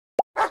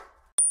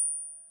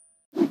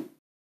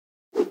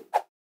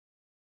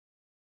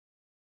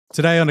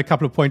Today on a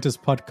Couple of Pointers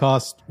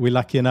podcast, we're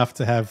lucky enough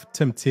to have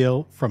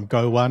Teale from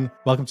Go1.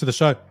 Welcome to the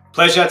show.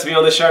 Pleasure to be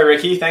on the show,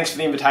 Ricky. Thanks for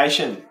the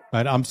invitation.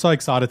 Mate, I'm so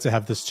excited to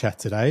have this chat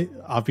today.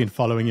 I've been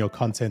following your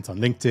content on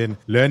LinkedIn,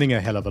 learning a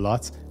hell of a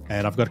lot,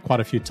 and I've got quite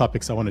a few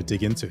topics I want to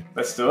dig into.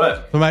 Let's do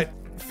it. So, mate,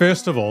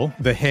 first of all,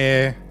 the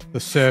hair, the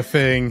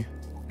surfing,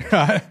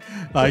 right?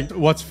 Like,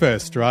 what's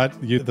first, right?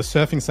 You, the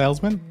surfing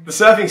salesman? The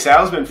surfing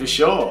salesman, for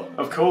sure,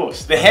 of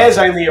course. The hair's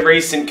only a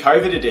recent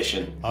COVID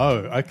addition. Oh,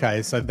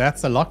 okay. So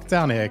that's a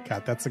lockdown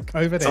haircut. That's a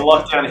COVID It's a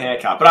lockdown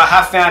haircut. But I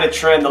have found a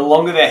trend. The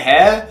longer the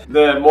hair,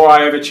 the more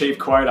I overachieve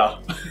quota.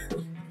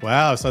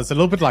 Wow, so it's a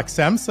little bit like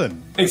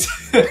Samson.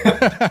 Exactly.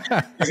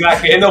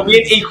 And there'll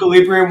be an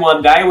equilibrium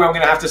one day where I'm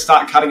going to have to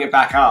start cutting it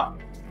back up.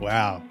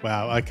 Wow.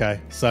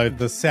 Okay. So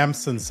the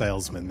Samson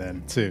salesman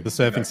then too, the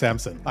surfing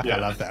Samson. I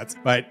love that.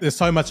 Right. There's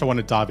so much I want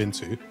to dive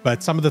into,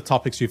 but some of the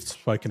topics you've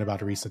spoken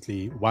about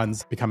recently,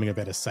 one's becoming a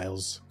better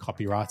sales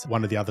copywriter.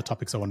 One of the other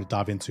topics I want to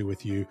dive into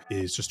with you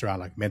is just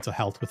around like mental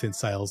health within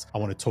sales. I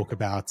want to talk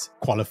about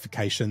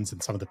qualifications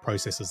and some of the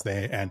processes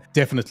there, and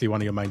definitely one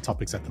of your main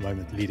topics at the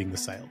moment, leading the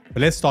sale.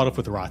 But let's start off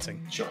with the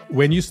writing. Sure.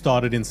 When you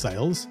started in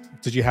sales,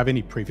 did you have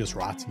any previous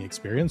writing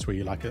experience? Were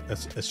you like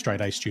a straight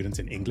A student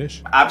in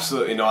English?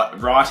 Absolutely not.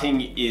 Writing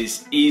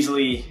is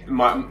easily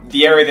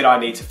the area that I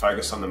need to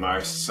focus on the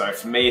most. So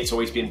for me, it's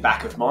always been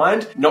back of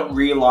mind, not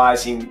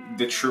realizing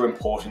the true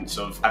importance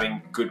of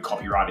having good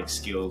copywriting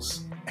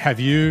skills. Have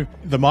you,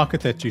 the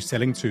market that you're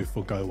selling to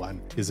for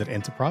Go1, is it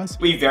enterprise?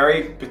 We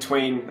vary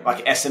between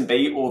like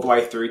SMB all the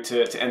way through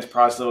to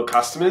enterprise level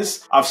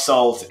customers. I've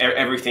sold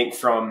everything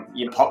from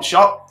pop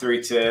shop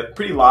through to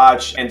pretty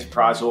large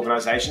enterprise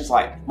organizations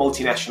like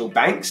multinational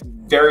banks,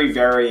 very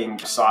varying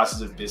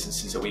sizes of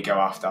businesses that we go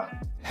after.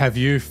 Have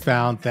you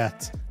found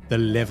that the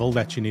level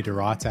that you need to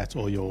write at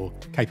or your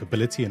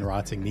capability in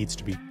writing needs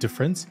to be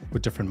different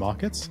with different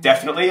markets?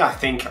 Definitely. I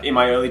think in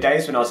my early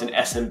days when I was in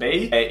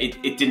SMB,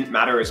 it didn't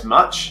matter as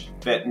much.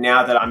 But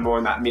now that I'm more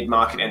in that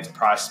mid-market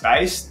enterprise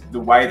space, the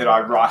way that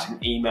I write an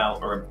email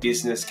or a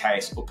business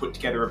case or put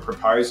together a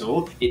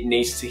proposal, it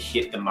needs to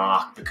hit the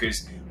mark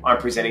because I'm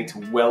presenting to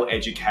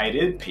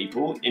well-educated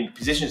people in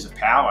positions of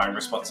power and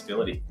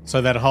responsibility.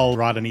 So that whole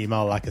write an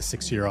email like a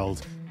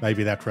 6-year-old,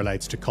 maybe that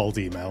relates to cold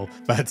email,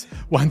 but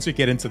once you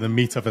get into the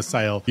meat of a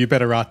sale, you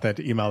better write that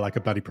email like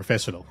a bloody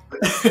professional.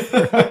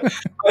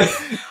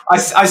 I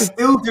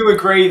still do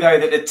agree, though,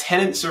 that the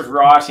tenets of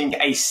writing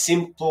a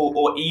simple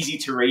or easy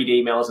to read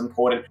email is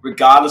important,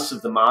 regardless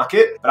of the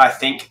market. But I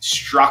think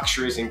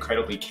structure is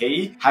incredibly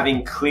key.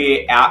 Having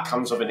clear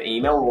outcomes of an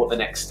email or what the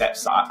next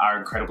steps are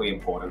incredibly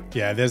important.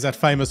 Yeah, there's that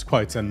famous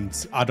quote,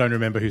 and I don't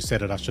remember who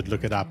said it. I should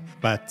look it up.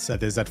 But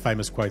there's that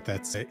famous quote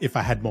that if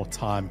I had more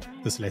time,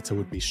 this letter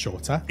would be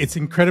shorter. It's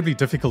incredibly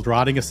difficult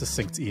writing a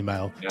succinct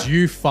email. Yeah. Do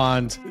you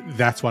find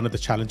that's one of the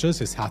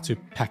challenges, is how to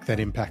pack that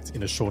impact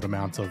in a short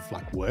amount of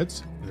like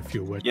words, in a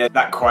few words? Yeah,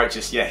 that quote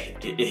just,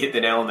 it hit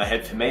the nail on the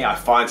head for me. I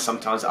find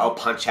sometimes I'll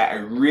punch out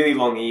a really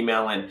long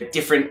email and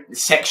different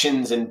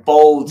sections and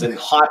bolds and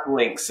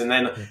hyperlinks. And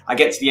then I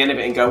get to the end of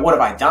it and go, what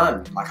have I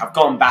done? Like I've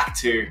gone back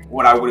to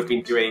what I would have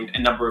been doing a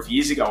number of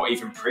years ago or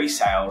even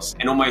pre-sales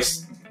and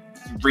almost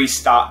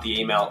restart the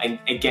email. And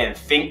again,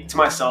 think to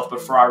myself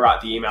before I write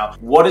the email,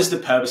 what is the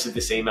purpose of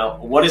this email?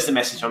 What is the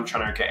message I'm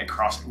trying to get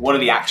across? What are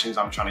the actions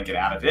I'm trying to get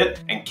out of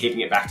it? And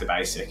keeping it back to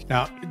basic.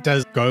 Now,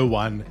 does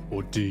Go1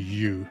 or do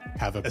you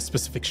have a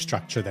specific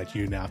structure that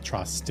you now try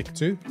to stick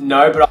to?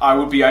 No, but I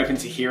would be open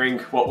to hearing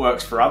what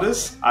works for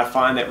others. I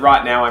find that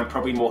right now I'm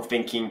probably more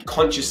thinking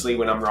consciously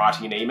when I'm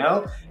writing an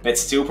email, but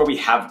still probably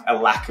have a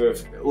lack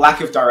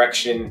of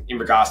direction in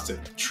regards to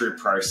true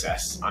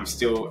process. I'm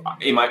still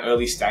in my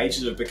early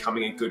stages of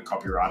becoming a good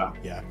copywriter.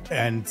 Yeah,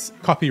 and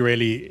copy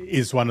really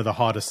is one of the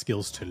hardest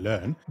skills to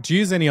learn. Do you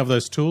use any of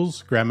those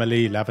tools?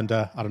 Grammarly,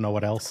 Lavender, I don't know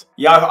what else?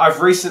 Yeah, I've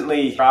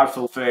recently tried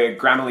for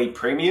Grammarly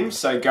Premium.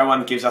 So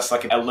Go1 gives us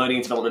like a learning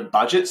and development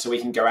budget so we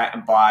can go out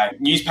and buy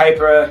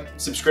newspaper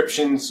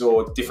subscriptions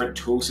or different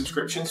tool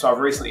subscriptions. So I've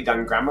recently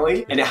done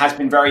Grammarly and it has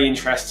been very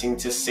interesting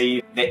to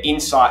see the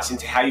insights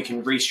into how you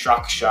can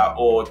restructure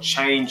or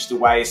change the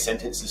way a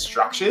sentence is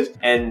structured.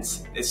 And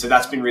so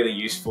that's been really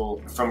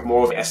useful from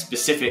more of a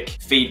specific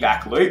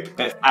feedback loop.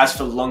 But as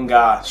for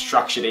longer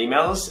structured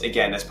emails,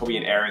 again, that's probably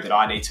an area that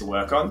I need to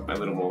work on a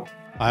little more.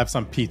 I have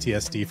some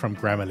PTSD from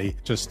Grammarly.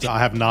 I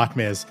have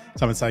nightmares.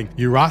 Someone saying,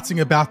 you're writing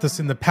about this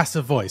in the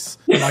passive voice.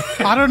 I'm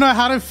like, I don't know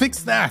how to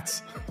fix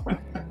that.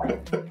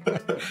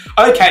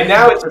 Okay,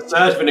 now it's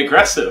assertive and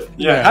aggressive.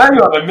 Yeah. Hang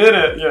on a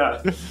minute.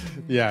 Yeah.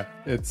 Yeah.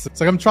 It's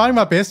like, I'm trying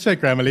my best here,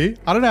 Grammarly.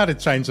 I don't know how to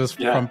change this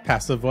from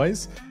passive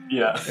voice.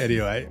 Yeah.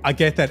 Anyway, I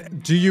get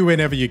that. Do you,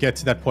 whenever you get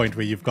to that point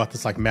where you've got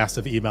this like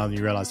massive email and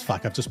you realize,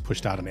 fuck, I've just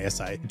pushed out an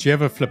essay. Do you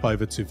ever flip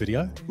over to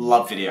video?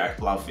 Love video.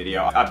 Love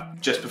video.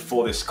 Just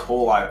before this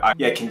call, I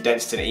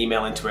condensed an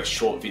email into a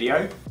short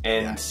video.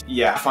 And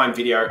I find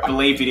I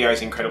believe video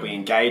is incredibly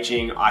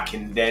engaging. I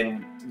can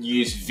then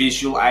use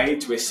visual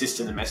aid to assist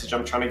in the message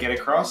I'm trying to get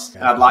across.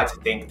 And I'd like to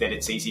think that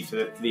it's easy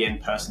for the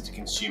end person to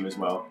consume as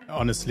well.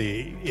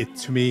 Honestly,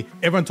 to me,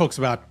 everyone talks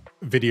about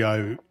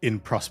video in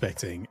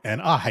prospecting,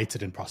 and I hate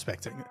it in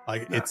prospecting.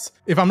 Like it's,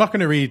 if I'm not going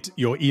to read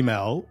your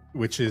email,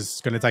 which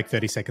is going to take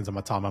 30 seconds of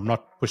my time, I'm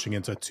not pushing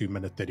into a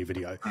 2-minute 30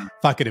 video.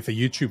 Fuck it, if a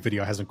YouTube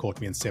video hasn't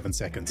caught me in 7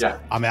 seconds,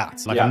 I'm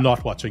out. Like I'm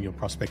not watching your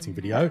prospecting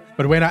video.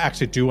 But when I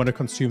actually do want to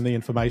consume the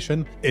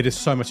information, it is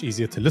so much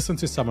easier to listen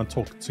to someone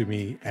talk to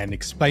me and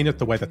explain it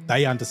the way that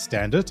they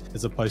understand it,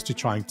 as opposed to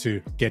trying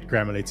to get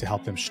Grammarly to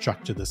help them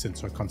structure this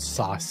into a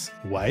concise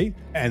way.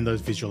 And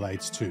those visual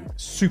aids to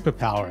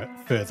superpower it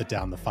further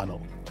down the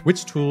funnel.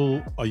 Which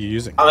tool are you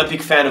using? I'm a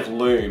big fan of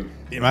Loom.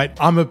 Yeah, mate,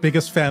 I'm a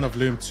biggest fan of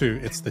Loom too.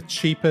 It's the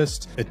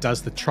cheapest. It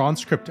does the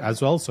transcript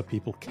as well, so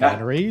people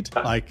can read.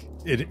 Like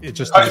it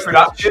just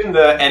post-production,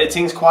 the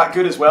editing's quite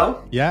good as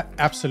well. Yeah,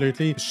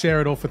 absolutely. Share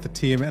it off with the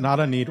team, and I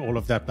don't need all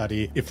of that,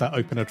 buddy. If they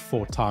open it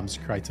 4 times,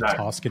 create a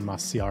task in my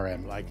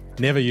CRM. Like,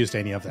 never used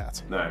any of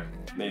that. No,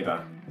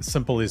 neither.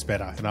 Simple is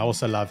better. And I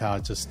also love how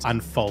it just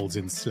unfolds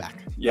in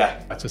Slack.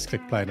 Yeah. I just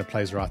click play and it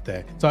plays right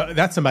there. So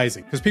that's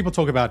amazing, because people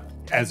talk about,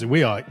 as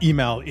we are,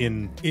 email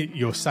in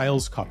your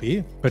sales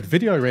copy, but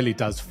video really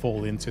does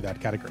fall into that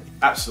category.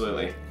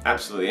 Absolutely.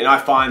 Absolutely. And I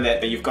find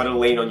that you've got to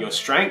lean on your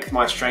strength.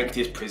 My strength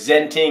is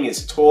presenting,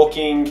 is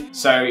talking.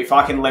 So if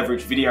I can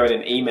leverage video in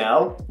an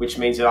email, which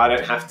means that I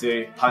don't have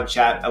to punch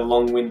out a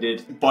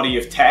long-winded body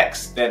of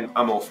text, then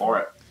I'm all for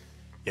it.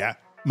 Yeah.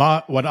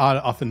 What I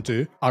often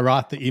do, I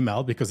write the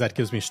email because that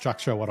gives me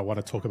structure of what I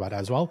want to talk about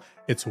as well.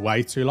 It's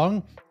way too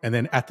long. And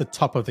then at the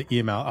top of the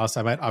email, I'll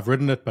say, mate, I've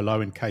written it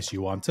below in case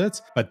you want it,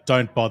 but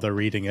don't bother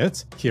reading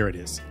it. Here it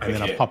is. And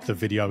then I pop the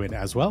video in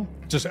as well,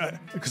 just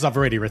because I've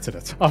already written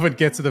it. I often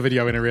get to the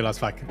video and I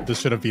realize, like, this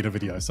should have been a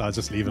video. So I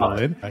just leave it all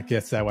in. I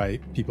guess that way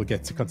people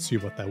get to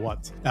consume what they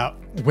want. Now,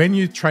 when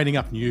you're training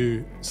up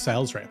new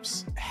sales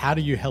reps, how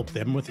do you help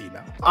them with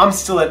email? I'm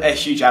still a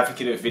huge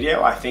advocate of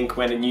video. I think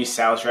when a new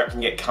sales rep can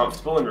get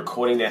comfortable in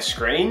recording their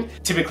screen,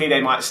 typically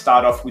they might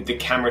start off with the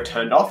camera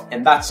turned off,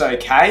 and that's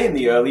okay in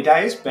the early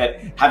days, but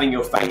having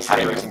your face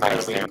there is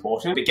incredibly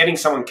important. But getting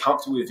someone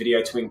comfortable with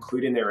video to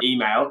include in their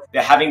email,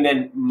 they're having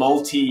then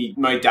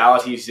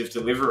multi-modalities of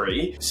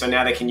delivery. So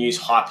now they can use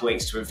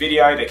hyperlinks to a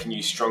video, they can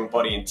use strong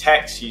body and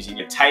text using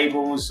your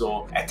tables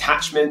or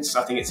attachments.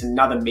 I think it's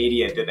another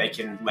media that they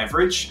can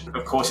leverage.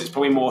 Of course, it's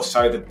probably more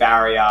so the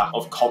barrier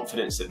of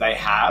confidence that they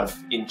have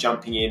in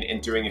jumping in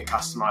and doing a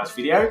customized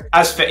video.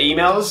 As for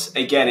emails,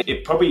 again,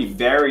 it probably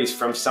varies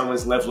from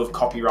someone's level of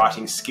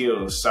copywriting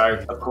skills.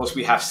 So of course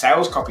we have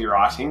sales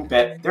copywriting,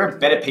 but there are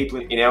better people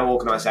in our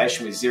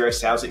organization with zero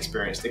sales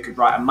experience that could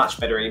write a much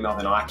better email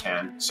than I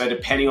can. So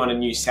depending on a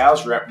new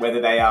sales rep, whether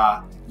they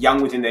are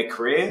young within their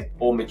career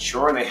or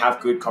mature and they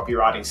have good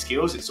copywriting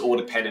skills, it's all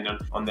dependent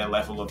on their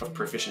level of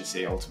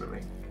proficiency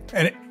ultimately.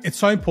 And it's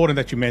so important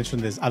that you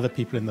mentioned there's other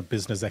people in the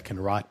business that can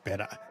write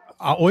better.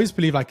 I always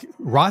believe like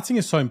writing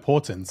is so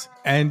important,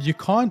 and you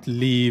can't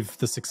leave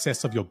the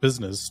success of your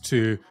business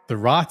to the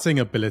writing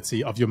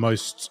ability of your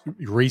most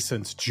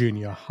recent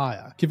junior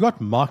hire. If you've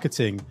got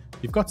marketing,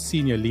 you've got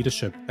senior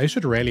leadership, they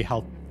should really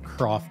help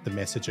craft the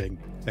messaging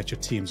that your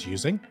team's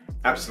using.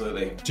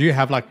 Absolutely. Do you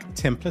have like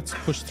templates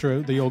pushed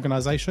through the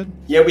organization?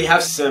 Yeah, we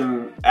have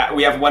some,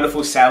 we have a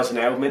wonderful sales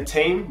enablement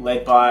team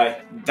led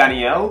by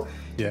Danielle.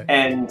 Yeah.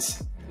 And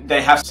they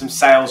have some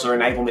sales or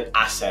enablement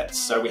assets.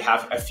 So we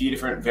have a few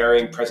different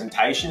varying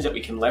presentations that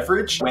we can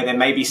leverage where there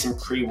may be some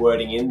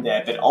pre-wording in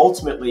there, but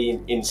ultimately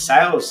in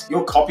sales,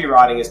 your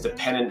copywriting is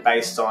dependent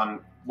based on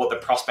what the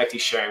prospect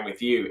is sharing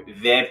with you,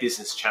 their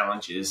business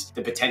challenges,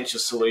 the potential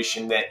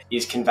solution that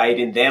is conveyed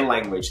in their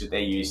language that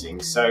they're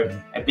using.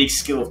 So a big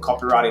skill of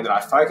copywriting that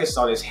I focus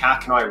on is how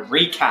can I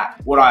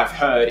recap what I've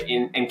heard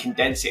and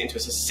condense it into a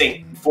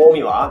succinct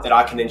formula that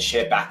I can then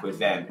share back with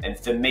them. And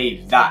for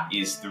me, that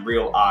is the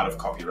real art of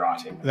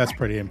copywriting. That's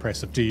pretty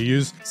impressive. Do you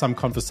use some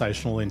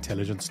conversational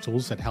intelligence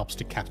tools that helps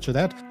to capture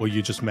that, or are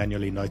you just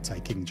manually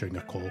note-taking during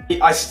a call?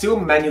 I still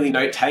manually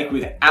note-take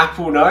with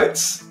Apple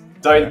Notes.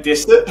 Don't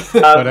diss it.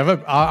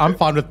 Whatever. I'm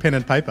fine with pen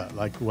and paper,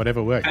 like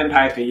whatever works. Pen and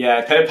paper, yeah.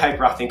 Pen and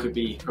paper I think would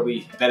be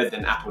probably better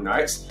than Apple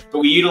Notes. But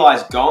we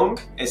utilize Gong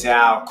as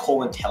our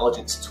call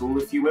intelligence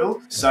tool, if you will.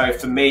 So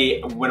for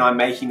me, when I'm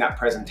making that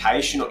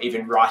presentation or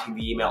even writing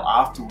the email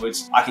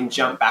afterwards, I can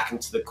jump back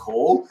into the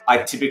call.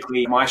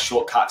 My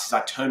shortcuts is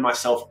I turn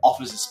myself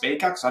off as a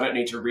speaker because I don't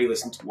need to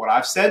re-listen to what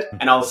I've said.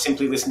 And I'll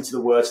simply listen to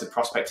the words the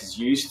prospect has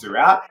used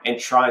throughout and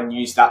try and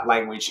use that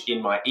language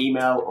in my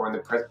email or in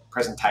the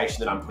presentation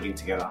that I'm putting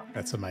together.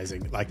 That's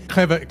amazing. Like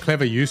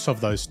clever use of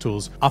those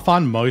tools. I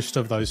find most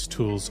of those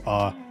tools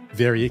are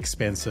very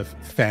expensive,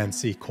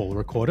 fancy call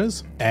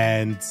recorders.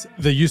 And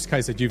the use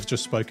case that you've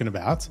just spoken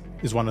about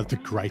is one of the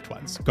great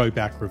ones. Go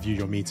back, review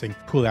your meeting,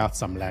 pull out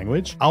some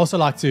language. I also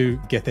like to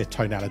get their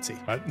tonality.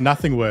 Right?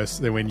 Nothing worse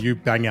than when you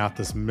bang out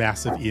this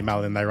massive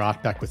email and they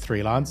write back with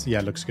 3 lines.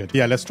 Yeah, looks good.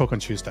 Yeah, let's talk on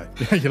Tuesday.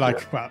 You're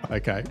like, wow,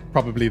 okay.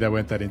 Probably they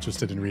weren't that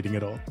interested in reading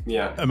it all.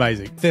 Yeah.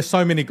 Amazing. There's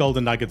so many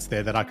golden nuggets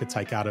there that I could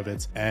take out of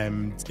it.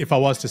 And if I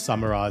was to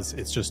summarize,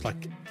 it's just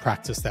like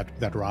practice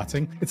that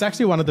writing. It's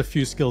actually one of the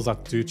few skills I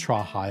do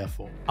try higher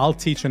for. I'll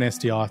teach an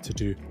SDR to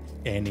do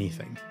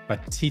anything.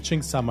 But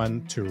teaching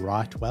someone to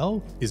write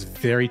well is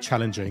very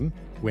challenging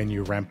when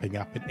you're ramping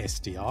up an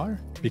SDR,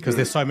 because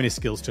there's so many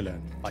skills to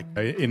learn. Like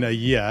in a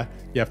year,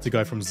 you have to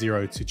go from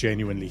 0 to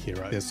genuinely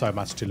hero. There's so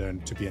much to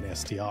learn to be an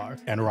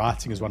SDR. And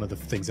writing is one of the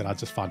things that I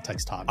just find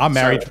takes time. I'm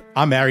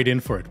married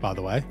in for it, by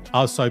the way.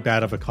 I was so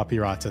bad of a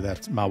copywriter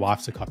that my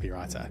wife's a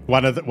copywriter.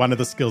 One of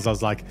the skills I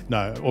was like,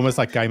 no, almost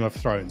like Game of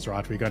Thrones,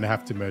 right? We're going to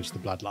have to merge the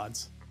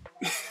bloodlines.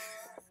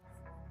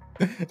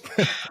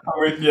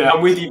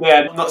 I'm with you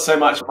there. Not so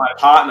much my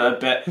partner,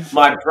 but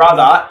my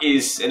brother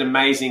is an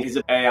amazing, he's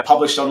a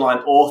published online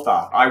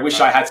author. I wish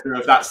I had some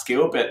of that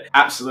skill, but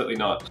absolutely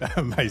not.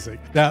 Amazing.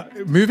 Now,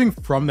 moving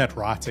from that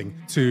writing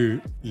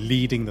to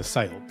leading the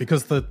sale,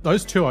 because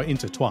those two are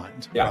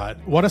intertwined, right?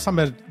 What are some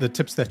of the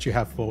tips that you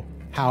have for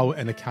how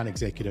an account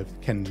executive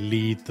can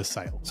lead the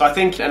sale? So I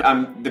think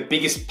the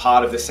biggest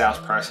part of the sales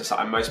process that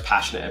I'm most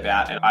passionate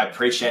about, and I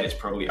appreciate it's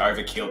probably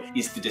overkill,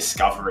 is the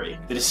discovery.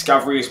 The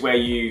discovery is where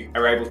you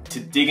are able to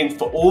dig in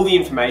for all the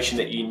information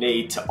that you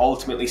need to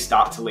ultimately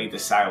start to lead the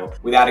sale.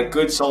 Without a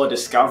good, solid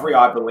discovery,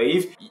 I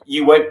believe,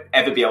 you won't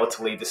ever be able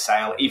to lead the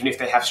sale, even if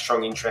they have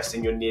strong interest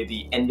and you're near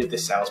the end of the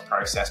sales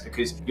process,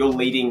 because you're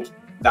leading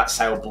that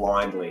sale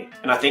blindly.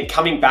 And I think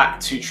coming back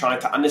to trying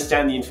to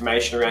understand the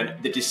information around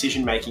the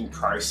decision-making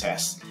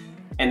process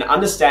and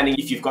understanding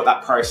if you've got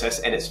that process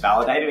and it's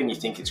validated and you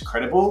think it's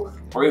credible,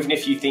 or even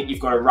if you think you've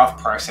got a rough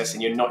process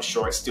and you're not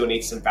sure, it still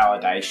needs some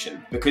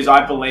validation. Because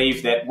I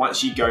believe that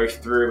once you go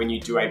through and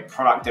you do a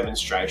product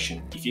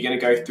demonstration, if you're going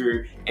to go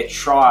through a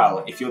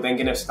trial, if you're then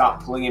going to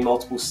start pulling in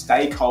multiple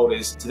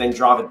stakeholders to then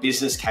drive a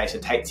business case or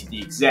take to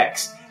the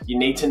execs, you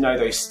need to know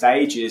those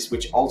stages,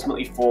 which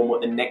ultimately form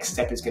what the next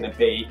step is going to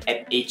be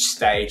at each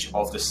stage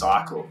of the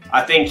cycle.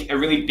 I think a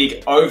really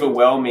big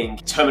overwhelming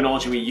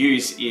terminology we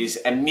use is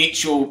a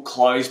mutual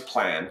close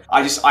plan.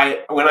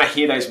 When I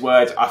hear those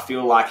words, I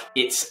feel like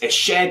it's a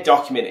shared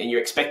document and you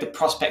expect the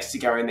prospects to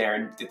go in there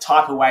and to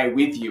type away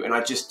with you. And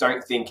I just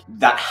don't think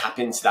that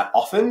happens that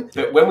often.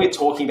 But when we're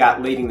talking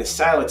about leading the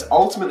sale, it's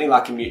ultimately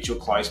like a mutual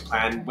close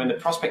plan when the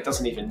prospect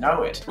doesn't even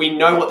know it. We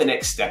know what the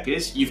next step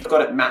is. You've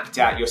got it mapped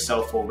out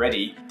yourself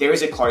already. There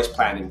is a close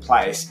plan in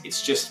place.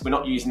 It's just, we're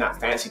not using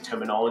that fancy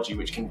terminology,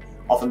 which can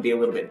often be a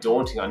little bit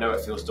daunting. I know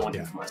it feels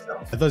daunting for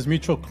myself. Those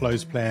mutual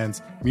close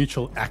plans,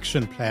 mutual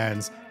action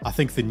plans, I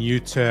think the new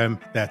term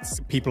that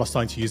people are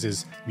starting to use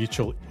is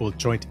mutual or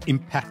joint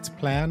impact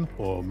plan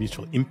or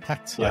mutual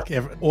impact,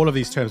 all of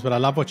these terms. But I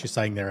love what you're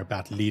saying there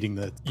about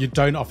leading you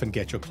don't often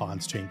get your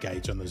clients to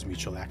engage on those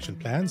mutual action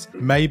plans.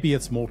 Maybe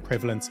it's more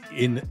prevalent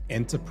in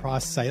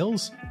enterprise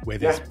sales where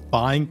there's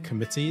buying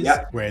committees,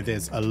 where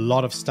there's a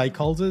lot of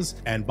stakeholders,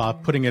 and by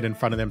putting it in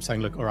front of them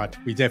saying, look, all right,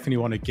 we definitely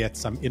want to get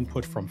some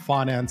input from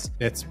finance.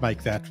 Let's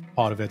make that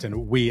part of it.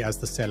 And we as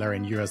the seller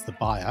and you as the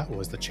buyer or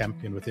as the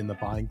champion within the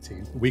buying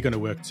team, we're going to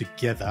work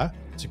together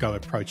to go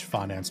approach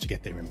finance to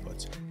get their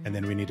input. And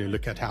then we need to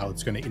look at how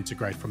it's going to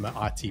integrate from the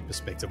IT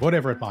perspective,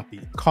 whatever it might be.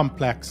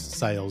 Complex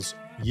sales,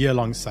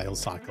 year-long sales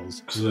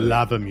cycles,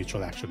 love a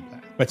mutual action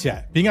plan. But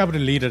yeah, being able to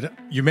lead it,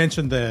 you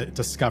mentioned the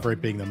discovery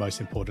being the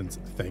most important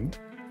thing.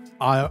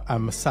 I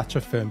am such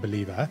a firm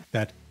believer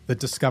that the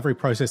discovery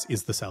process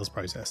is the sales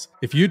process.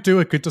 If you do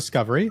a good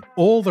discovery,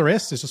 all the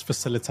rest is just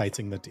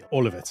facilitating the deal.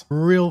 All of it.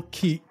 Real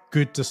key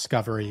good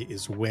discovery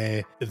is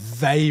where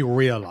they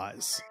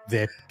realize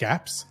their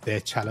gaps, their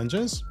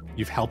challenges.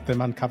 You've helped them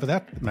uncover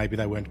that. Maybe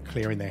they weren't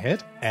clear in their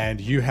head. And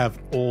you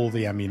have all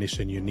the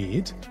ammunition you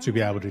need to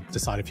be able to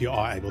decide if you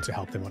are able to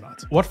help them or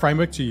not. What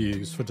framework do you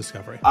use for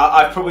discovery?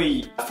 I've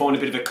probably formed a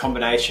bit of a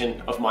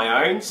combination of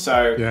my own.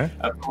 So,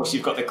 of course,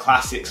 you've got the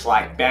classics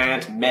like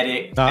BANT,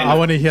 MEDDIC. I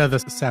want to hear the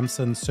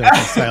Samson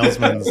Surface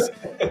Salesman's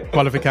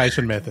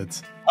qualification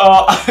methods.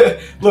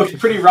 Look,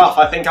 pretty rough.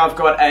 I think I've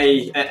got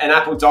an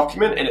Apple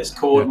document and it's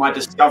called my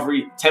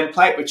discovery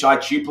template, which I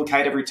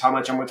duplicate every time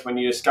I jump into a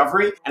new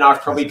discovery. And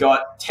I've probably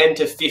got 10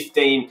 to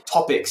 15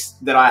 topics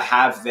that I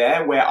have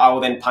there where I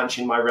will then punch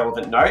in my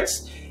relevant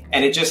notes.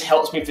 And it just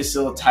helps me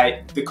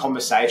facilitate the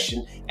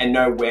conversation and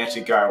know where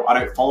to go. I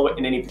don't follow it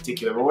in any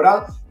particular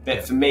order,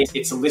 but for me,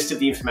 it's a list of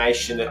the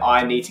information that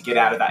I need to get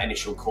out of that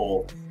initial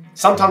call.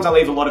 Sometimes I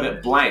leave a lot of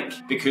it blank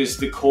because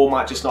the call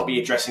might just not be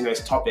addressing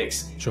those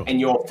topics and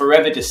you're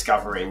forever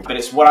discovering, but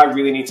it's what I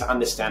really need to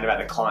understand about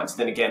the clients,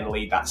 then again,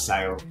 lead that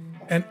sale.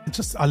 And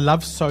I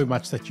love so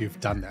much that you've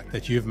done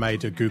that you've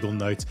made a Google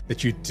Note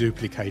that you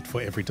duplicate for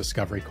every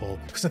discovery call,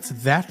 because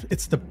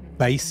it's the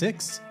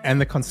basics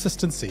and the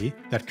consistency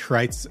that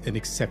creates an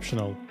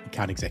exceptional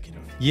account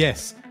executive.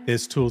 Yes,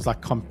 there's tools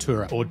like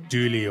Comptura or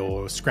Dooley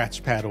or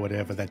Scratchpad or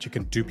whatever that you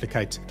can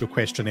duplicate your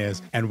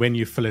questionnaires, and when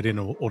you fill it in,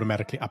 it'll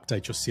automatically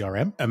update your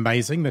CRM.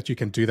 Amazing that you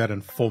can do that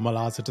and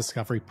formalize a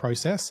discovery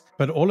process,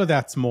 but all of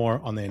that's more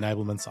on the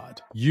enablement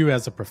side. You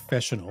as a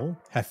professional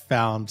have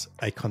found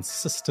a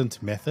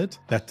consistent method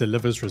that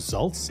delivers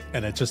results,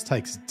 and it just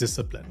takes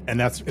discipline, and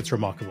it's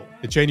remarkable.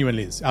 It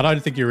genuinely is. I don't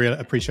think you really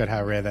appreciate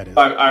how rare that is.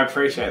 I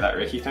appreciate that,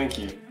 Ricky. Thank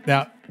you.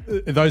 Now,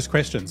 those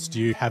questions, do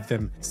you have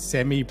them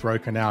semi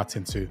broken out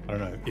into, I don't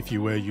know, if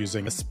you were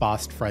using a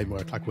SPAST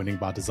framework like Winning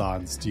by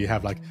Designs, do you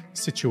have like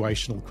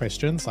situational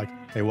questions like,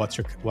 hey,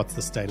 what's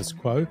the status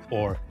quo?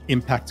 Or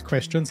impact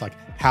questions like,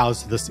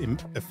 how's this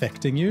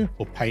affecting you?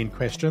 Or pain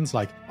questions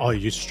like, oh, are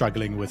you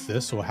struggling with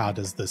this? Or how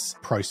does this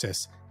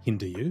process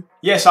hinder you?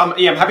 Yes, I'm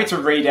happy to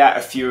read out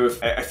a few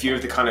of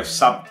the kind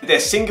of they're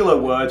singular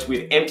words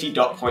with empty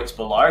dot points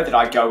below that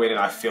I go in and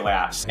I fill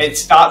out. It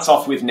starts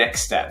off with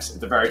next steps at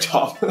the very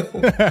top. And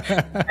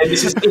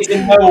it's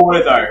in no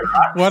order though,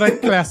 right? What a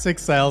classic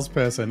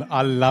salesperson.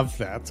 I love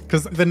that.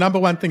 Because the number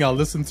one thing, I'll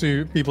listen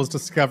to people's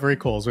discovery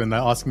calls when they're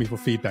asking me for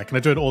feedback. And I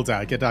do it all day.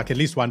 I get like at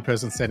least one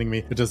person sending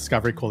me a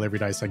discovery call every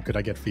day saying, could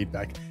I get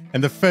feedback?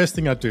 And the first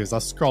thing I do is I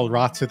scroll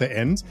right to the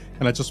end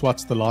and I just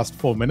watch the last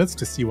 4 minutes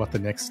to see what the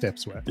next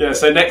steps were. Yeah,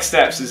 so next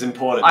steps is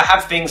important. I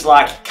have things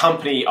like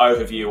company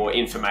overview or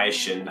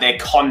information, their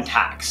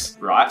contacts,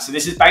 right? So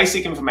this is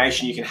basic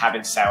information you can have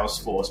in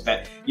Salesforce,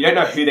 but you don't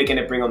know who they're going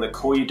to bring on the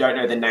call. You don't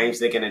know the names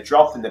they're going to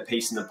drop and the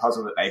piece in the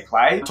puzzle that they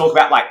play. Talk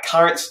about like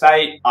current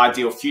state,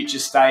 ideal future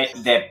state,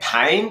 their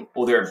pain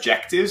or their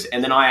objectives.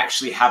 And then I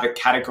actually have a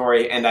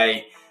category and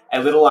a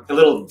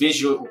little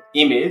visual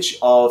image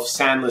of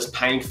Sandler's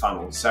pain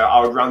funnel. So I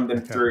would run them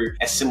through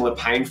a similar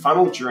pain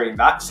funnel during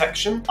that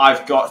section.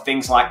 I've got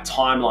things like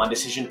timeline,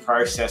 decision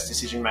process,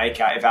 decision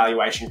maker,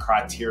 evaluation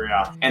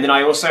criteria. And then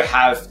I also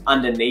have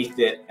underneath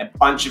it a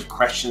bunch of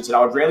questions that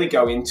I would rarely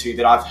go into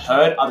that I've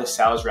heard other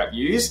sales rep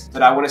use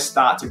that I want to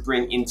start to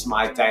bring into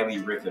my daily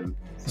rhythm.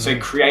 So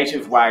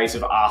creative ways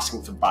of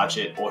asking for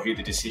budget or who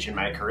the decision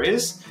maker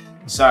is.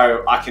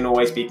 So I can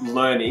always be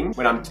learning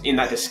when I'm in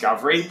that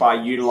discovery by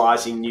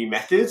utilizing new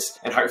methods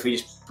and hopefully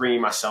just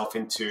bringing myself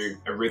into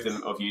a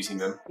rhythm of using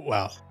them.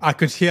 Wow. I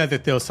could hear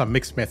that there was some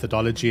mixed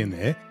methodology in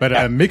there, but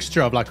a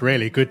mixture of like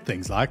really good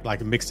things,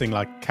 like mixing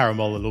like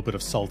caramel, a little bit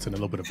of salt and a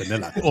little bit of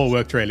vanilla. It all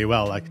worked really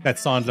well. Like that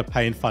Sandler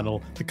pain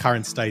funnel, the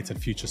current state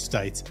and future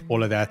state,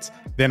 all of that.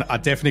 Then I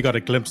definitely got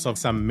a glimpse of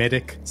some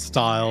medic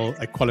style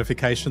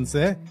qualifications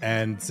there.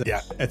 And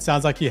yeah, it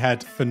sounds like you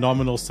had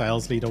phenomenal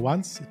sales leader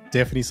once.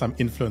 Definitely some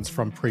influence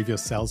from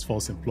previous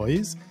Salesforce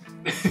employees.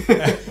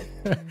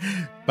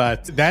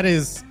 But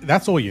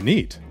that's all you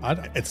need.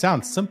 It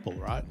sounds simple,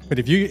 right? But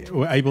if you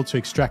were able to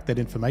extract that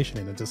information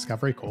in a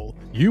discovery call,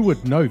 you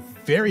would know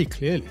very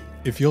clearly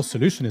if your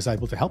solution is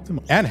able to help them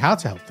and how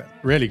to help them.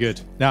 Really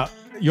good. Now,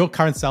 your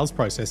current sales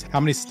process, how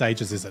many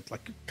stages is it?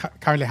 Like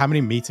currently, how many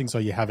meetings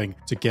are you having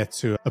to get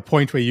to a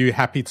point where you're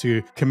happy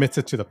to commit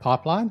it to the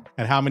pipeline?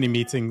 And how many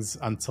meetings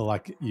until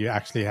like you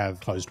actually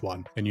have closed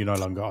one and you're no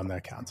longer on the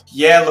account?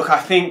 Yeah, look, I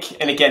think,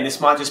 and again, this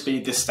might just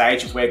be the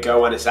stage of where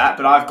GoOne is at,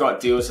 but I've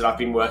got deals that I've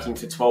been working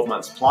for 12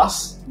 months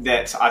plus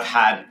that I've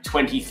had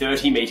 20,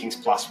 30 meetings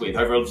plus with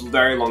over a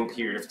very long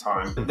period of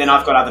time. Then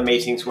I've got other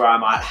meetings where I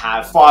might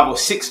have 5 or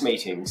 6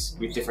 meetings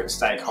with different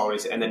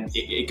stakeholders, and then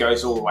it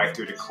goes all the way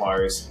through to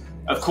close.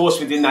 Of course,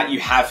 within that, you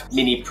have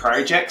mini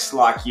projects,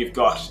 like you've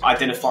got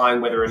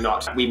identifying whether or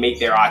not we meet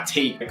their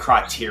IT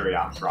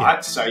criteria, right?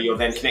 Yeah. So you're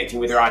then connecting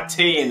with their IT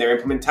and their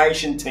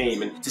implementation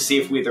team and to see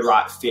if we're the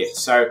right fit.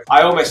 So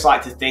I almost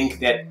like to think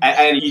that,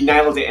 and you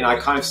nailed it and I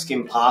kind of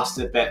skimmed past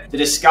it, but the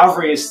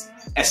discovery is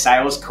a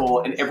sales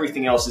call and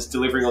everything else is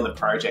delivering on the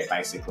project,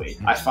 basically.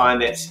 I find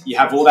that you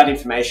have all that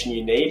information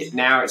you need.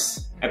 Now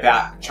it's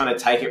about trying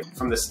to take it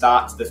from the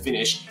start to the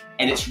finish,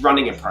 and it's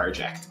running a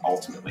project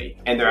ultimately.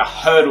 And there are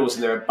hurdles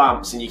and there are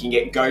bumps and you can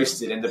get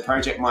ghosted and the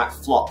project might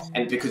flop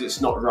and because it's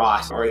not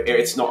right or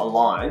it's not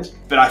aligned.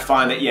 But I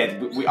find that, yeah,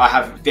 I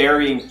have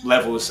varying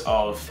levels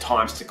of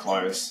times to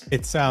close.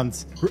 It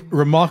sounds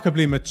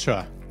remarkably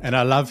mature. And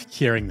I love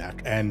hearing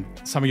that. And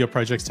some of your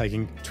projects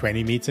taking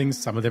 20 meetings,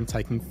 some of them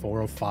taking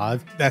 4 or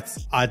 5. I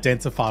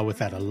identify with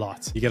that a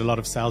lot. You get a lot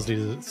of sales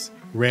leaders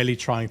really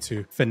trying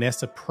to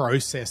finesse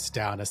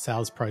a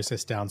sales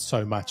process down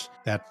so much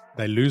that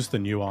they lose the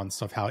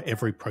nuance of how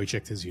every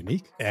project is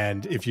unique.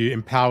 And if you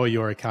empower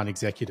your account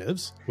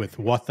executives with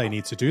what they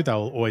need to do,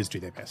 they'll always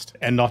do their best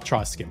and not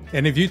try skim.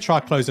 And if you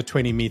try close a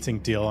 20 meeting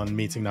deal on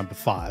meeting number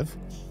 5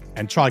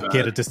 and try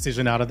get a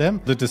decision out of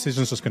them, the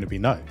decision's just going to be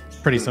no.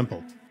 Pretty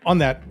simple. On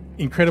that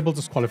incredible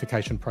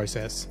disqualification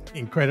process,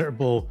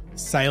 incredible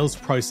sales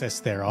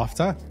process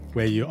thereafter,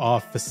 where you are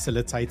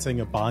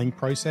facilitating a buying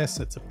process.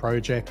 It's a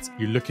project.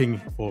 You're looking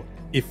for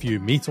if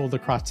you meet all the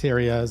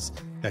criterias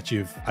that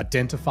you've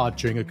identified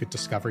during a good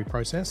discovery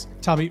process.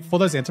 Tell me, for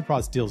those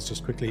enterprise deals,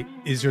 just quickly,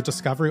 is your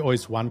discovery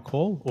always one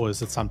call or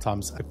is it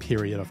sometimes a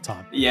period of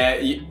time?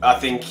 Yeah, I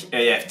think,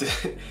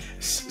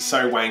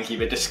 so wanky,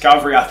 but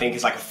discovery I think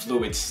is like a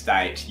fluid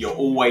state. You're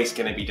always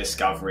going to be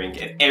discovering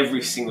at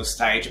every single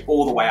stage,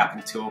 all the way up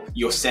until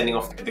you're sending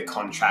off the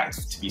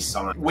contract to be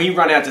signed. We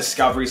run our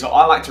discoveries, or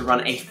I like to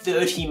run a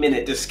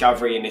 30-minute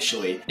discovery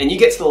initially. And you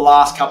get to the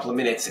last couple of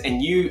minutes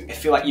and you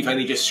feel like you've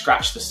only just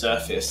scratched the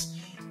surface.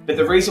 But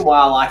the reason why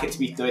I like it to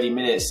be 30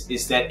 minutes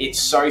is that it's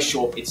so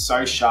short, it's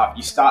so sharp.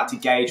 You start to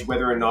gauge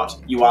whether or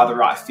not you are the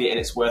right fit and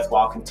it's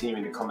worthwhile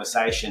continuing the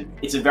conversation.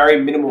 It's a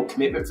very minimal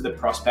commitment for the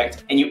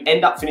prospect and you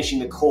end up finishing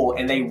the call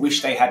and they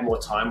wish they had more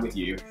time with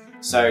you.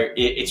 So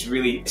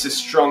it's a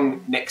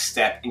strong next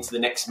step into the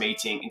next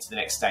meeting, into the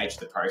next stage of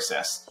the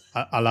process.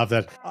 I love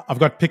that. I've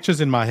got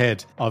pictures in my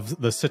head of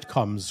the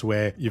sitcoms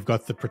where you've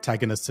got the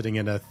protagonist sitting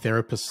in a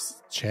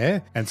therapist's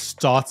chair and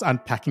starts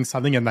unpacking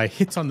something, and they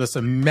hit on this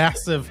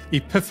massive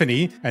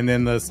epiphany, and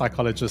then the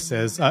psychologist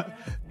says,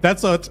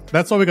 that's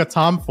what we got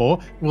time for.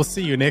 We'll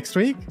see you next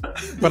week.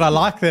 But I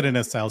like that in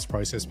a sales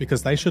process,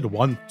 because they should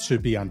want to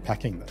be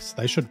unpacking this.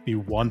 They should be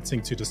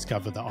wanting to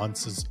discover the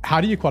answers. How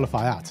do you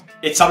qualify out?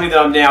 It's something that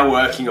I'm now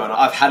working on.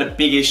 I've had a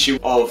big issue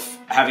of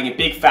having a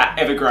big, fat,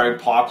 ever-growing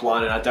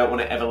pipeline, and I don't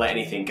want to ever let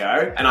anything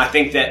go. And I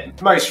think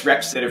that most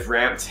reps that have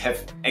ramped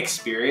have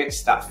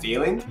experienced that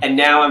feeling. And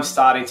now I'm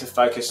starting to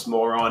focus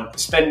more on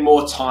spend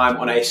more time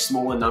on a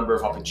smaller number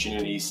of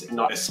opportunities,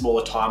 not a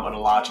smaller time on a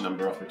larger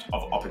number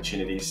of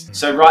opportunities.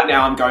 So right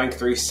now I'm going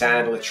through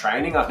Sandler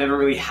training. I've never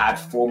really had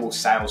formal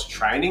sales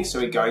training, so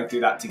we're going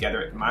through that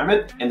together at the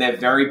moment. And they're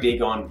very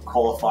big on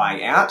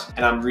qualifying out,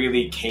 and I'm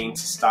really keen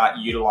to start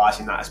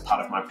utilizing that as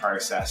part of my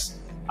process.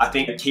 I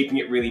think keeping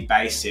it really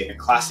basic, a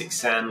classic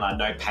Sandler,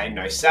 no pain,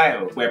 no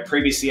sale, where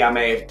previously I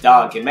may have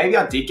dug, and maybe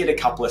I did get a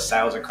couple of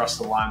sales across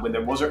the line when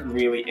there wasn't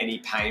really any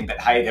pain,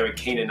 but hey, they were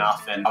keen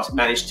enough and I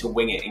managed to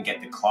wing it and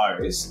get the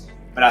close.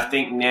 But I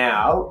think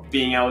now,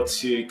 being able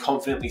to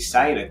confidently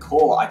say in a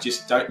call, I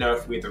just don't know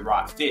if we're the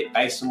right fit.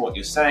 Based on what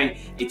you're saying,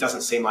 it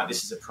doesn't seem like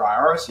this is a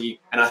priority.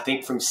 And I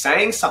think from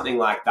saying something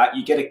like that,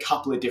 you get a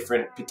couple of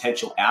different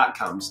potential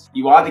outcomes.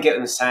 You either get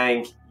them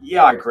saying,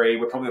 yeah, I agree,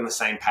 we're probably on the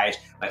same page,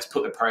 let's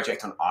put the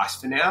project on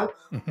ice for now.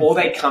 Or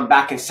they come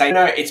back and say,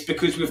 no, it's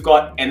because we've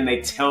got, and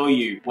they tell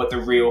you what the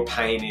real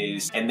pain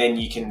is, and then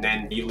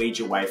you lead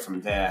your way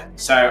from there.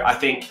 So I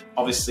think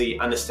obviously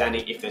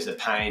understanding if there's a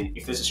pain,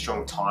 if there's a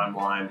strong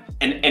timeline,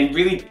 and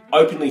really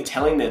openly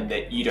telling them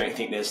that you don't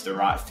think there's the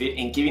right fit,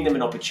 and giving them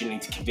an opportunity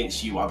to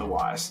convince you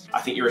otherwise. I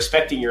think you're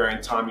respecting your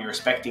own time, you're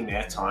respecting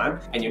their time,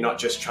 and you're not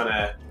just trying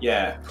to,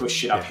 push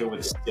shit uphill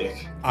with a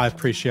stick. I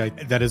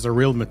appreciate that is a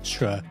real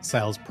mature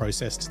sales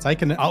process to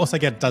take. And I also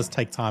get it does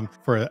take time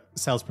for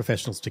sales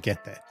professionals to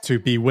get there, to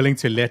be willing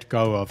to let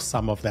go of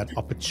some of that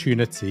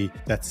opportunity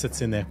that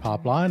sits in their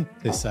pipeline.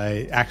 They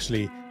say,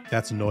 actually,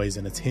 that's noise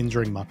and it's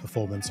hindering my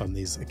performance on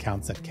these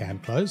accounts that can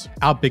close.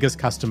 Our biggest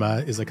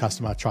customer is a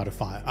customer I try to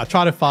fire. I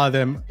try to fire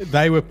them.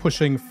 They were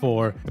pushing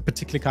for a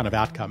particular kind of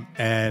outcome.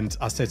 And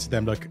I said to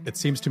them, look, it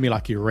seems to me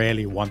like you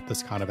rarely want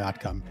this kind of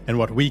outcome. And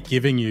what we're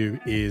giving you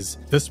is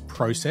this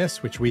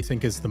process, which we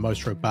think is the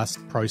most robust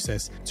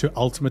process to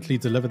ultimately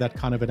deliver that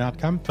kind of an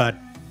outcome. But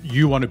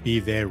you want to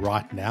be there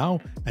right now,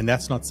 and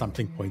that's not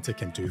something Pointer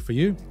can do for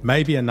you.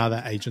 Maybe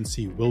another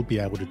agency will be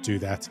able to do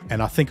that.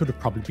 And I think it would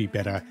probably be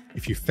better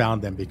if you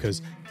found them,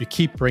 because you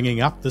keep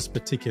bringing up this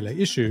particular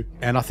issue.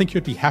 And I think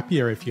you'd be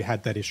happier if you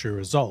had that issue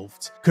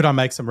resolved. Could I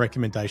make some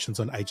recommendations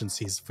on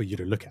agencies for you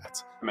to look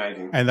at?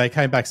 Amazing. And they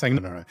came back saying,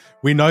 no.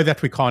 We know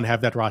that we can't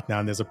have that right now,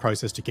 and there's a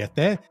process to get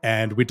there.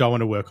 And we don't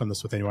want to work on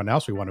this with anyone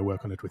else. We want to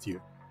work on it with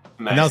you.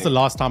 Amazing. And that was the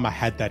last time I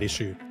had that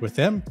issue with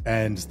them.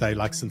 And they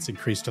since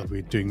increased it.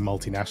 We're doing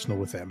multinational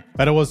with them.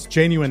 But it was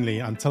genuinely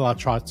until I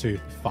tried to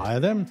fire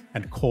them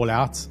and call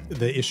out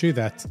the issue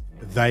that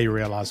they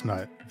realized,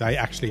 no, they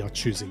actually are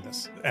choosing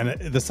this. And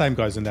the same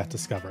goes in that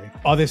discovery.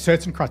 Are there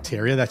certain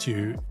criteria that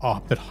you are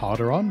a bit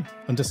harder on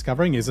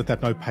discovering? Is it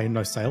that no pain,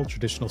 no sale,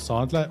 traditional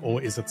Sandler? Or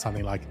is it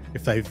something like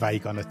if they're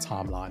vague on a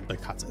timeline, they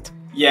cut it?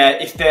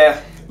 Yeah,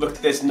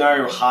 there's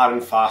no hard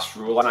and fast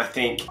rule. And I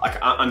think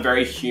I'm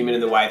very human in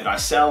the way that I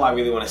sell. I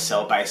really want to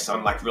sell based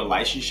on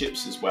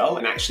relationships as well,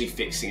 and actually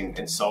fixing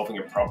and solving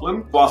a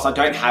problem. Whilst I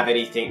don't have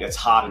anything that's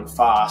hard and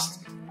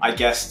fast, I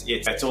guess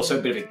it's also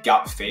a bit of a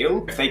gut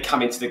feel. If they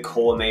come into the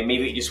call and they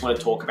immediately just want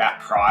to talk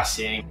about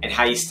pricing and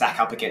how you stack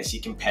up against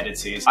your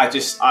competitors, I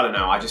don't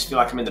know, I just feel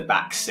like I'm in the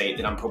back seat,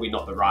 that I'm probably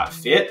not the right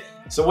fit.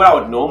 So what I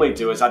would normally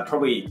do is I'd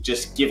probably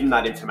just give them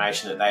that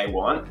information that they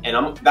want,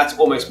 and that's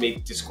almost me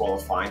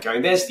disqualifying,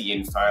 going, there's the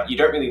info, you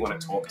don't really want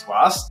to talk to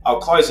us. I'll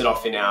close it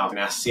off in our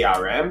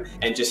CRM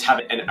and just have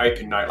an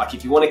open note. Like,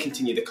 if you want to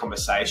continue the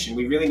conversation,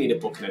 we really need to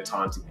book in a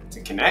time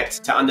to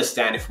connect, to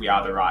understand if we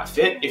are the right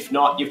fit. If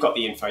not, you've got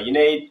the info you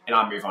need, and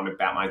I move on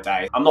about my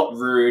day. I'm not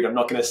rude, I'm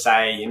not going to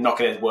say I'm not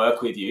going to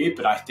work with you,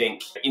 but I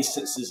think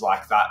instances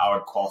like that I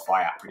would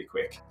qualify out pretty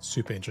quick.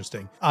 Super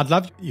interesting. I'd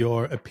love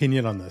your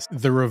opinion on this.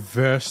 The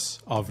reverse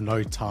of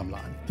no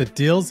timeline. The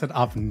deals that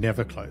I've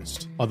never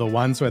closed are the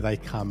ones where they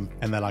come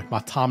and they're like, my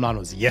timeline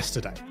was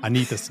yesterday, I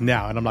need this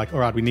now. And I'm like, all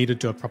right, we need to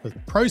do a proper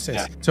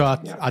process to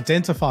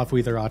identify if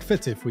we're the right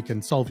fit, if we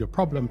can solve your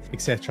problem,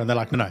 etc. And they're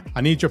like, no,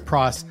 I need your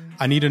price,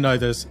 I need to know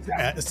this.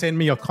 Send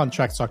me your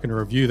contract so I can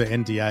review the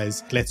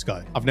NDAs. Let's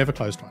go. I've never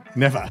closed one.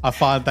 Never. I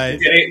find they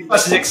get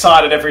just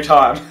excited every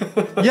time.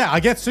 Yeah, I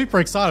get super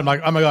excited. I'm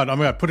like, oh my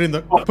god, put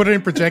it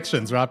in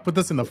projections, right? Put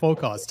this in the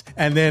forecast,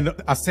 and then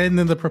I send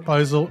them the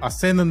proposal, I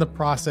send them the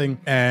pricing,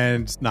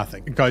 and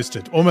nothing.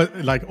 Ghosted.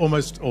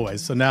 Almost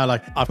always. So now,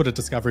 I put a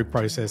discovery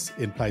process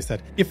in place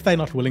that if they're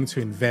not willing to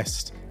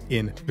invest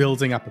in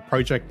building up a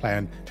project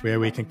plan where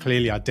we can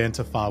clearly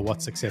identify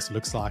what success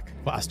looks like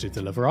for us to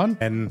deliver on.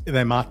 And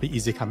they might be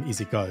easy come,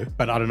 easy go.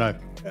 But I don't know,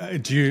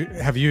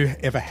 have you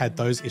ever had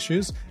those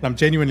issues? And I'm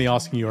genuinely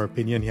asking your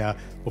opinion here,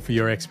 or for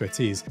your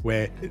expertise,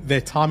 where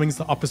their timing's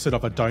the opposite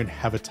of I don't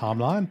have a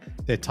timeline.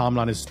 Their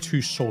timeline is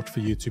too short for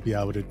you to be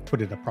able to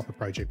put in a proper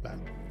project plan.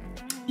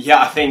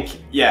 Yeah, I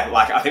think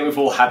we've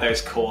all had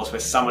those calls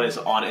where someone is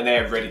on and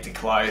they're ready to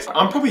close.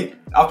 I've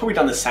probably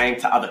done the same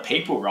to other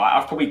people, right?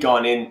 I've probably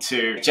gone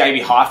into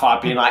JB Hi-Fi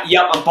being like,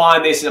 yep, I'm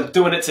buying this and I'm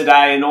doing it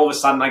today. And all of a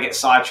sudden I get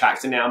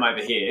sidetracked and now I'm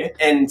over here.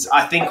 And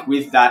I think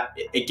with that,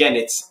 again,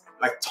 it's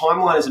like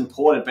timeline is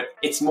important, but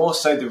it's more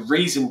so the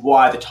reason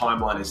why the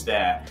timeline is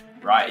there.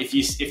 Right?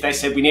 If they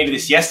said we needed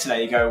this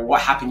yesterday, you go, what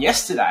happened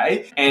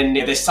yesterday? And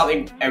if there's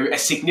something, a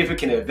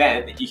significant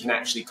event that you can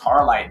actually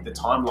correlate the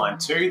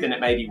timeline to, then it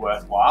may be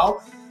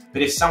worthwhile.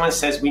 But if someone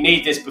says we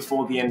need this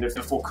before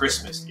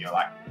Christmas, you're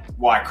like,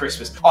 why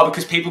Christmas? Oh,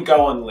 because people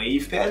go on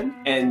leave then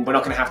and we're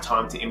not going to have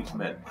time to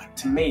implement. Like,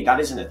 to me, that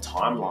isn't a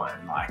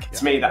timeline. Like,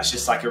 to me, that's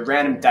just like a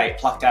random date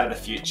plucked out of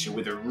the future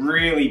with a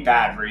really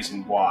bad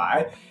reason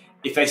why.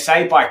 If they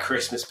say by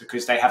Christmas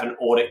because they have an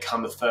audit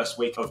come the first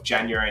week of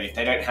January, and if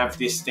they don't have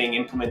this thing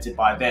implemented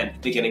by then,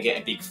 they're going to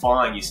get a big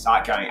fine. You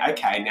start going,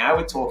 okay, now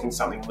we're talking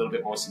something a little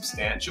bit more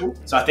substantial.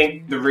 So I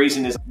think the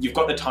reason is you've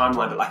got the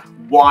timeline, but like,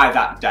 why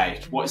that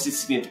date? What is this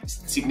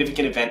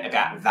significant event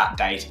about that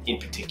date in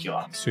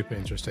particular? Super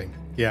interesting.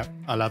 Yeah,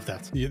 I love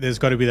that. There's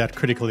got to be that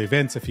critical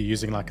event if you're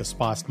using like a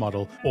spiced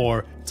model,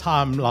 or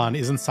timeline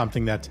isn't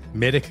something that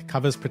Medic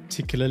covers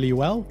particularly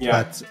well.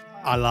 Yeah. But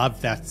I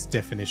love that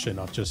definition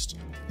of just,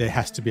 there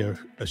has to be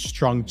a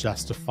strong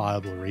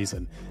justifiable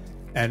reason.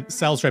 And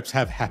sales reps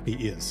have happy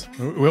ears.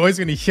 We're always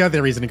going to hear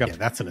their reason and go, yeah,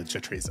 that's a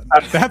legit reason.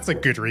 That's a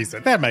good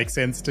reason. That makes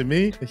sense to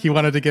me. He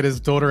wanted to get his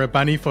daughter a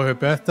bunny for her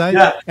birthday,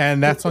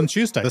 and that's on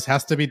Tuesday. This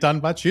has to be done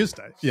by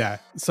Tuesday. Yeah.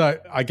 So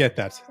I get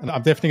that. And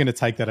I'm definitely going to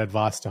take that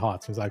advice to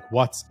heart. It's like,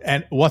 what's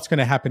going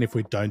to happen if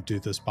we don't do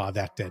this by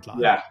that deadline?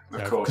 Yeah,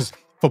 of course.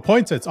 Because for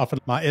points, it's often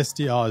my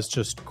SDR has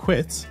just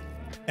quit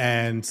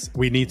and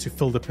we need to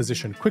fill the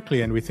position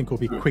quickly, and we think we'll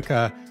be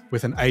quicker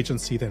with an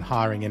agency than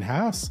hiring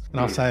in-house. And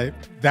I'll say,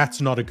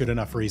 that's not a good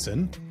enough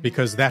reason,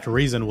 because that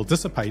reason will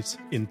dissipate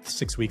in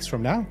 6 weeks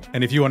from now.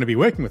 And if you want to be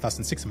working with us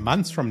in 6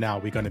 months from now,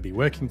 we're going to be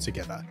working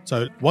together.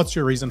 So what's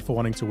your reason for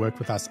wanting to work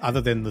with us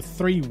other than the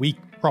 3-week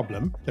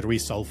problem that we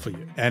solve for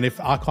you? And if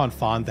I can't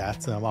find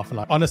that, I'm often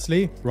like,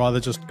 honestly, rather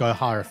just go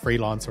hire a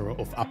freelancer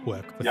off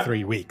Upwork for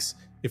 3 weeks.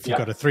 If you've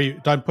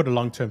got don't put a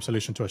long-term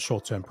solution to a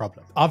short-term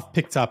problem. I've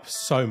picked up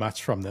so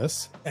much from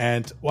this.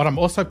 And what I'm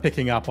also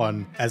picking up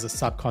on as a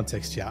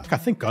subcontext here, I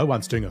think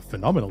GoOne's doing a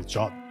phenomenal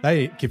job.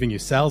 They're giving you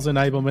sales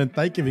enablement.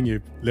 They're giving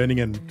you learning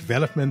and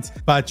development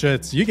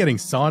budgets. You're getting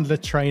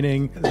Sandler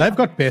training. They've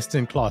got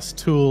best-in-class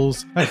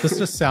tools. Hey, this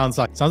just sounds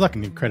like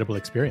an incredible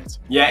experience.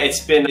 Yeah,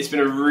 it's been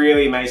a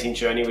really amazing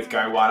journey with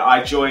GoOne.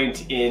 I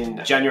joined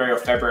in January or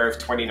February of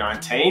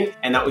 2019,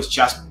 and that was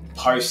just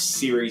post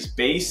Series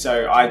B,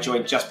 so I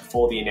joined just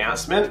before the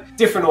announcement.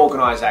 Different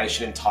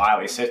organization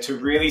entirely, so to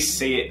really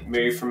see it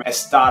move from a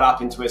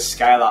startup into a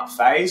scale-up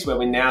phase where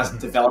we're now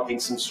developing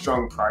some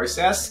strong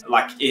process,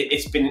 like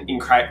it's been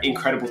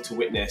incredible to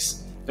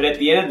witness. But at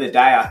the end of the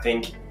day, I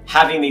think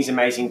having these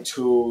amazing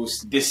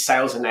tools, this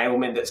sales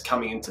enablement that's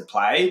coming into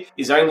play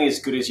is only as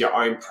good as your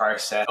own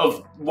process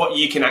of what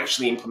you can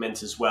actually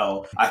implement as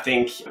well. I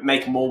think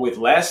make more with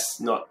less,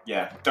 more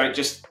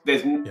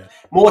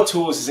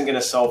tools isn't going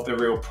to solve the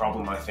real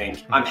problem, I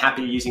think. I'm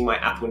happy using my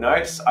Apple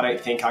Notes. I don't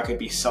think I could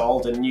be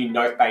sold a new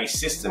note-based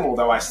system,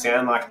 although I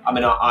sound like I'm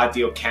an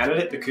ideal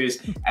candidate because,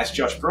 as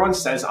Josh Braun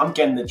says, I'm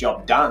getting the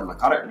job done.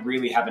 Like, I don't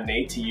really have a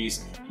need to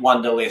use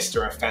Wunderlist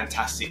or a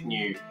fantastic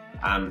new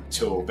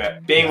tool.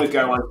 But being with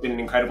GoOne's been an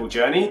incredible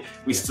journey.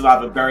 We still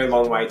have a very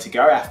long way to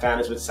go. Our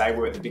founders would say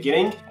we're at the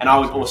beginning. And I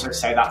would also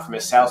say that from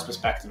a sales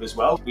perspective as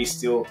well. There's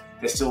still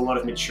a lot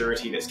of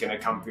maturity that's going to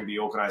come through the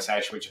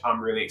organization, which I'm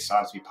really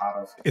excited to be part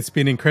of. It's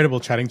been incredible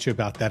chatting to you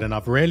about that. And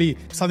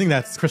something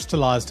that's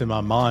crystallized in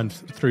my mind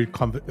through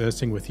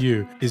conversing with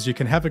you is you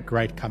can have a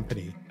great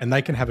company and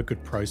they can have a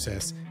good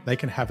process. They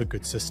can have a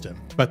good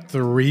system. But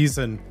the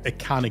reason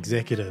account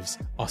executives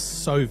are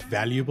so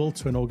valuable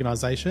to an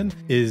organization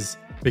is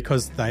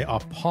because they are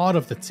part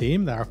of the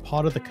team, they are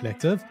part of the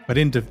collective, but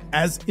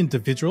as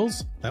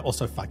individuals, they're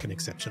also fucking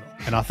exceptional.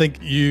 And I think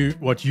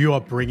what you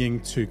are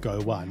bringing to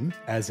GoOne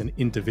as an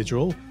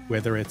individual,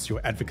 whether it's your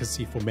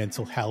advocacy for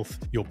mental health,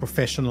 your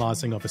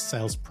professionalizing of a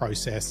sales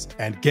process,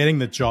 and getting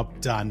the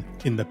job done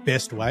in the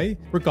best way,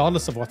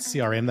 regardless of what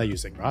CRM they're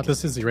using, right?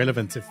 This is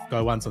irrelevant if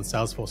GoOne's on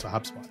Salesforce or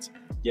HubSpot.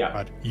 Yeah.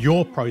 Right?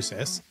 Your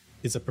process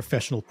is a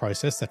professional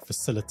process that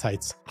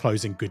facilitates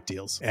closing good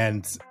deals.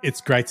 And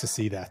it's great to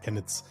see that.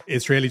 And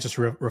it's really just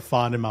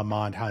refined in my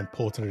mind how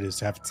important it is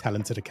to have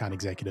talented account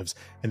executives,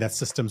 and that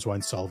systems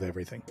won't solve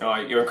everything. Oh,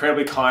 you're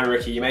incredibly kind,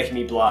 Ricky. You're making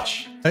me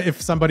blush.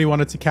 If somebody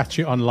wanted to catch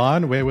you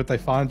online, where would they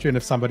find you? And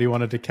if somebody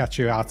wanted to catch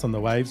you out on the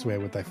waves, where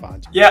would they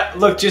find you? Yeah,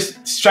 look,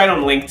 just straight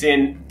on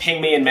LinkedIn.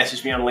 Ping me and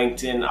message me on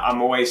LinkedIn.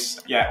 I'm always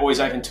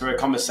open to a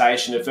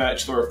conversation, a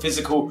virtual or a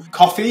physical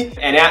coffee.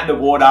 And out in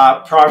the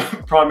water,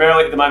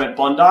 primarily at the moment,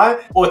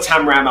 Bondi or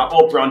Tamarama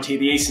or Bronte,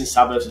 the eastern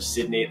suburbs of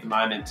Sydney at the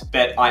moment.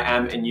 But I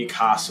am a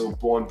Newcastle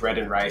born, bred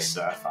and raised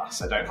surfer,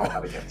 so don't hold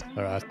that against me.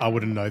 All right, I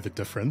wouldn't know the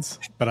difference,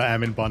 but I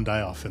am in Bondi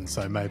often,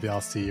 so maybe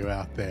I'll see you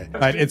out there.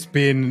 But it's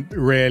been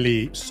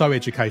really so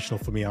educational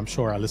for me. I'm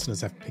sure our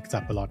listeners have picked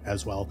up a lot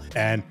as well.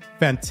 And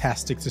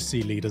fantastic to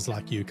see leaders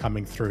like you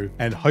coming through.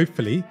 And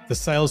hopefully the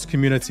sales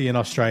community in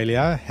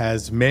Australia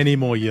has many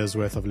more years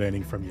worth of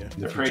learning from you.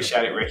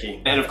 Appreciate it,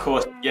 Ricky. And of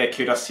course,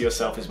 kudos to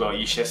yourself as well.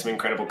 You share some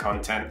incredible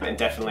content and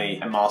definitely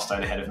a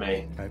milestone ahead of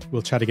me. Okay,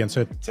 we'll chat again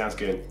soon. Sounds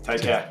good.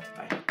 Take care.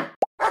 Bye.